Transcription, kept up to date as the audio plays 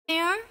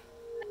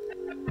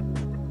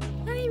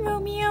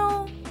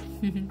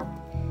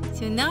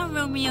So now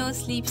Romeo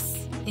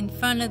sleeps in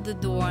front of the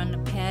door on the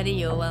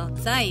patio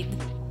outside.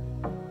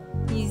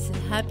 He's a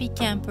happy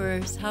camper,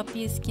 as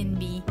happy as can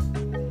be.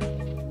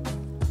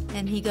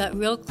 And he got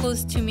real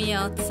close to me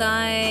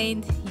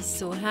outside. He's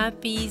so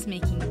happy. He's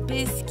making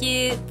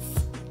biscuits.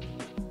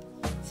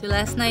 So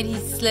last night he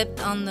slept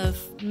on the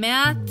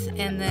mat,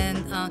 and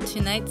then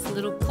tonight's a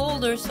little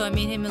colder, so I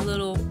made him a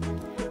little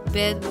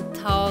bed with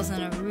towels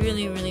and a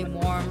really, really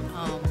warm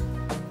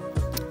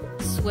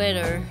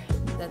sweater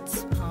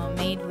that's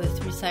made with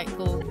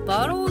recycled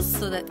bottles,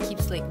 so that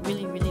keeps like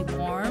really, really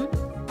warm.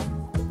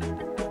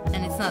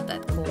 And it's not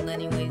that cold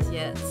anyways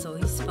yet, so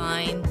he's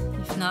fine.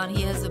 If not,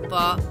 he has a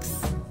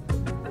box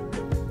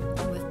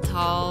with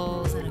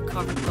towels and a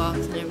covered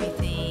box and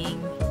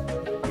everything.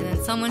 And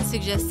then someone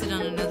suggested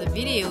on another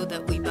video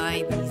that we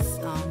buy these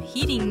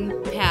heating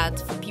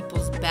pads for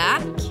people's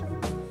back,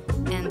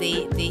 and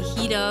they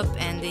heat up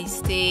and they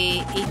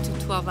stay 8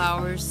 to 12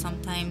 hours,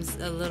 sometimes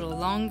a little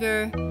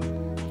longer.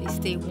 They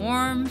stay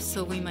warm,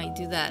 so we might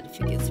do that. If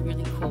it gets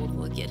really cold,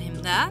 we'll get him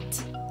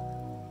that.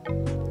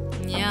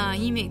 Yeah,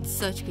 he made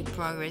such good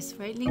progress,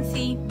 right,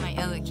 Lindsay? My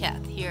other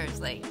cat here is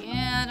like,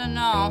 yeah, I don't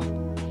know.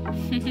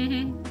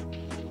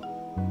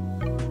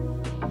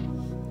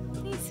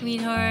 Hey,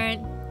 sweetheart.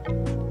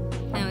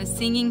 I was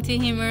singing to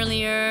him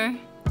earlier.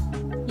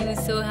 He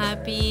was so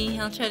happy.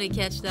 I'll try to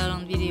catch that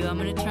on video. I'm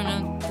gonna turn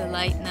on the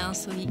light now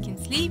so he can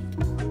sleep.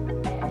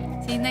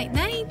 Say night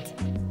night.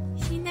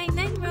 Say night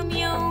night,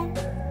 Romeo.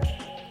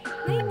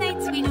 Night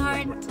night,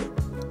 sweetheart.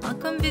 I'll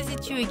come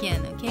visit you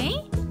again,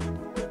 okay?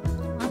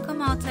 I'll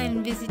come outside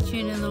and visit you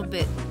in a little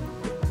bit.